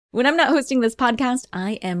When I'm not hosting this podcast,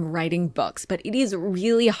 I am writing books, but it is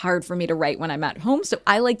really hard for me to write when I'm at home, so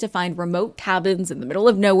I like to find remote cabins in the middle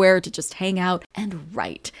of nowhere to just hang out and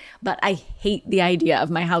write. But I hate the idea of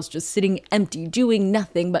my house just sitting empty, doing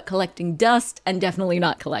nothing but collecting dust and definitely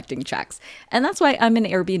not collecting checks. And that's why I'm an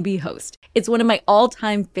Airbnb host. It's one of my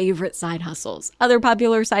all-time favorite side hustles. Other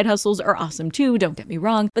popular side hustles are awesome too, don't get me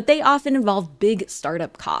wrong, but they often involve big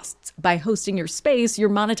startup costs. By hosting your space, you're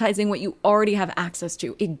monetizing what you already have access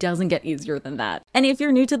to. It doesn't get easier than that. And if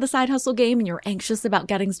you're new to the side hustle game and you're anxious about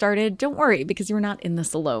getting started, don't worry, because you're not in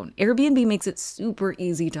this alone. Airbnb makes it super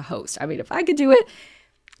easy to host. I mean, if I could do it,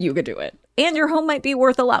 you could do it. And your home might be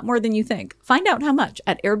worth a lot more than you think. Find out how much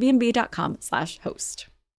at airbnb.com/host.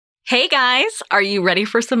 Hey guys, are you ready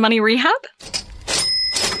for some money rehab?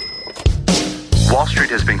 Wall Street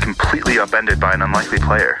has been completely upended by an unlikely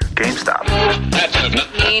player, GameStop.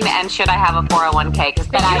 And should I have a 401k? Because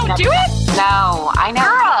then I don't do it? No, I know.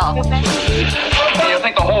 Girl! You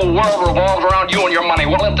think the whole world revolves around you and your money?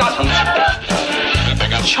 Well, it doesn't.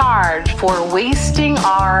 Charge for wasting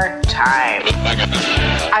our time.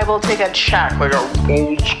 I will take a check. Like a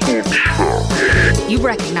old school check. You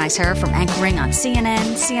recognize her from anchoring on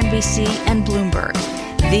CNN, CNBC, and Bloomberg.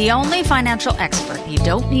 The only financial expert you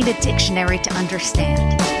don't need a dictionary to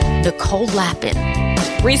understand, Nicole Lapin.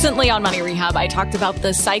 Recently on Money Rehab, I talked about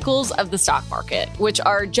the cycles of the stock market, which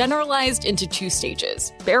are generalized into two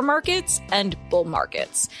stages, bear markets and bull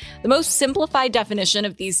markets. The most simplified definition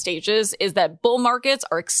of these stages is that bull markets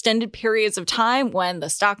are extended periods of time when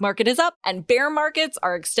the stock market is up, and bear markets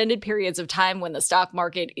are extended periods of time when the stock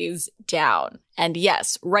market is down. And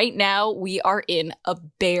yes, right now we are in a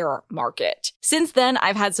bear market. Since then,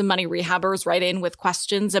 I've had some money rehabbers write in with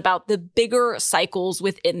questions about the bigger cycles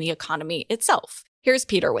within the economy itself. Here's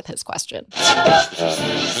Peter with his question.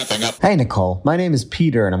 Hey, Nicole. My name is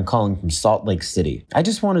Peter, and I'm calling from Salt Lake City. I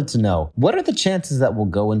just wanted to know, what are the chances that we'll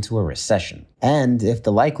go into a recession? And if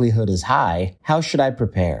the likelihood is high, how should I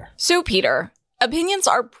prepare? So, Peter, opinions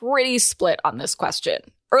are pretty split on this question.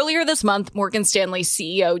 Earlier this month, Morgan Stanley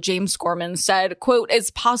CEO James Gorman said, quote,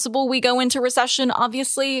 "It's possible we go into recession,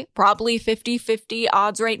 obviously, probably 50-50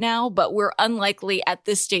 odds right now, but we're unlikely at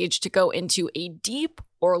this stage to go into a deep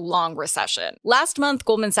or long recession." Last month,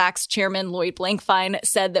 Goldman Sachs chairman Lloyd Blankfein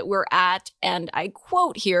said that we're at, and I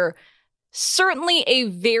quote here, "certainly a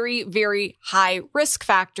very, very high risk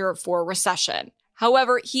factor for recession."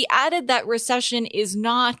 However, he added that recession is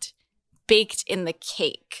not baked in the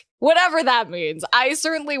cake. Whatever that means, I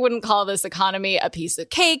certainly wouldn't call this economy a piece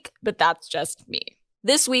of cake, but that's just me.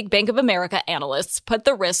 This week, Bank of America analysts put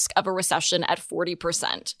the risk of a recession at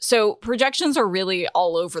 40%. So projections are really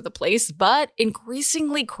all over the place, but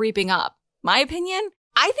increasingly creeping up. My opinion?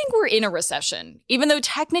 I think we're in a recession, even though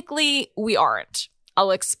technically we aren't.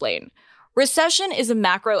 I'll explain. Recession is a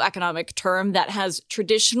macroeconomic term that has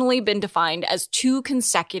traditionally been defined as 2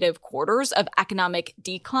 consecutive quarters of economic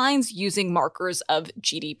declines using markers of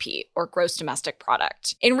GDP, or gross domestic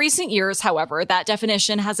product. In recent years, however, that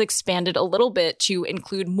definition has expanded a little bit to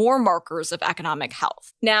include more markers of economic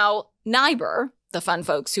health. Now, NIBR, the fun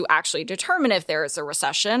folks who actually determine if there is a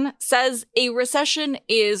recession, says a recession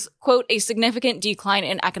is, quote, "a significant decline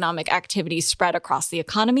in economic activity spread across the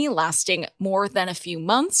economy lasting more than a few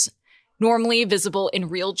months, normally visible in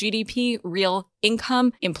real GDP, real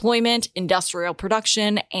income, employment, industrial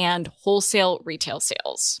production, and wholesale retail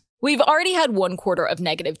sales." We've already had 1 quarter of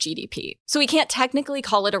negative GDP, so we can't technically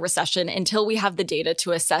call it a recession until we have the data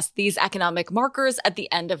to assess these economic markers at the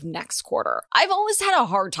end of next quarter. I've always had a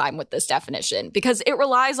hard time with this definition because it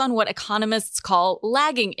relies on what economists call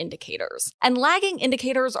lagging indicators. And lagging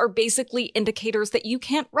indicators are basically indicators that you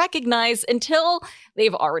can't recognize until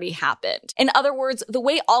they've already happened. In other words, the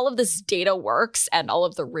way all of this data works and all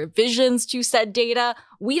of the revisions to said data,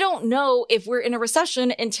 we don't know if we're in a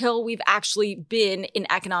recession until we've actually been in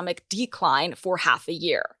economic decline for half a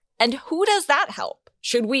year. And who does that help?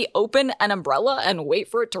 Should we open an umbrella and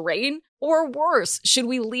wait for it to rain? Or worse, should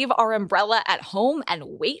we leave our umbrella at home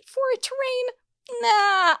and wait for it to rain?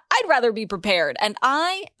 Nah, I'd rather be prepared, and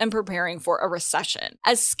I am preparing for a recession.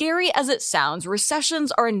 As scary as it sounds,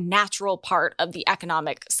 recessions are a natural part of the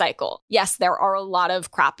economic cycle. Yes, there are a lot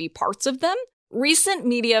of crappy parts of them. Recent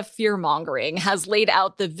media fear-mongering has laid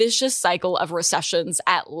out the vicious cycle of recessions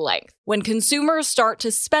at length. When consumers start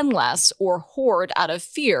to spend less or hoard out of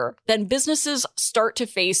fear, then businesses start to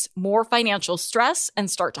face more financial stress and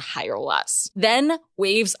start to hire less. Then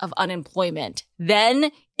waves of unemployment.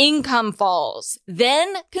 Then income falls.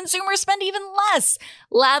 Then consumers spend even less.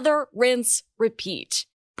 Lather, rinse, repeat.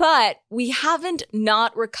 But we haven't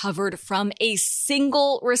not recovered from a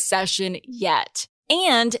single recession yet.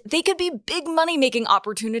 And they could be big money-making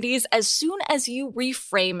opportunities as soon as you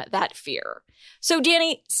reframe that fear. So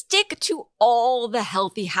Danny, stick to all the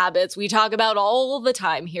healthy habits we talk about all the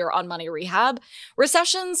time here on Money Rehab.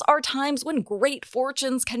 Recessions are times when great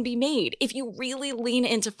fortunes can be made if you really lean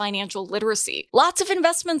into financial literacy. Lots of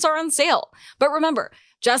investments are on sale. But remember,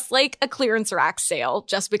 just like a clearance rack sale,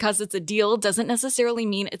 just because it's a deal doesn't necessarily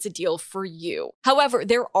mean it's a deal for you. However,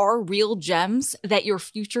 there are real gems that your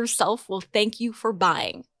future self will thank you for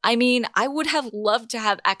buying. I mean, I would have loved to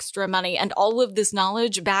have extra money and all of this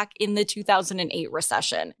knowledge back in the 2008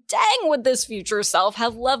 recession. Dang, would this future self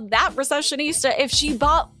have loved that recessionista if she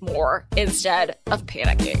bought more instead of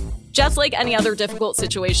panicking. Just like any other difficult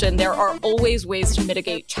situation, there are always ways to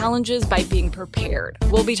mitigate challenges by being prepared.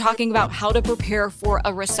 We'll be talking about how to prepare for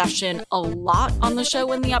a recession a lot on the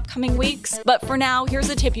show in the upcoming weeks. But for now, here's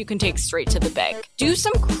a tip you can take straight to the bank. Do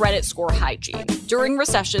some credit score hygiene. During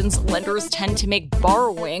recessions, lenders tend to make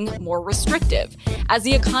borrowing more restrictive. As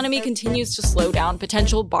the economy continues to slow down,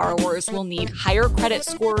 potential borrowers will need higher credit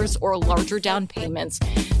scores or larger down payments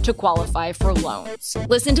to qualify for loans.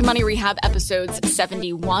 Listen to Money Rehab episodes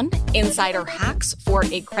 71, Insider Hacks for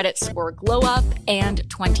a Credit Score Glow Up, and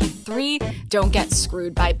 23, Don't Get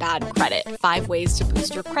Screwed by Bad Credit, 5 Ways to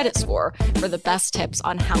Boost Your Credit Score, for the best tips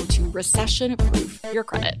on how to recession-proof your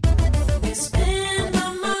credit.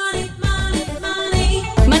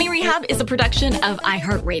 Money Rehab is a production of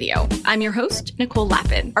iHeartRadio. I'm your host, Nicole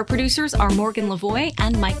Lappin. Our producers are Morgan Lavoie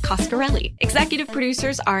and Mike Coscarelli. Executive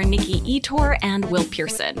producers are Nikki Etor and Will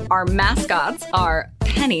Pearson. Our mascots are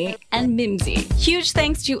Penny and Mimsy. Huge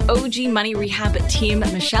thanks to OG Money Rehab team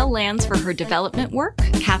Michelle Lands for her development work,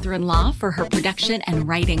 Catherine Law for her production and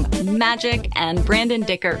writing magic, and Brandon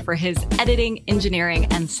Dickert for his editing, engineering,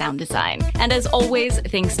 and sound design. And as always,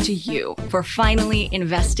 thanks to you for finally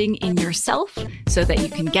investing in yourself so that you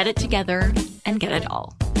can get it together and get it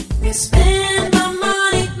all.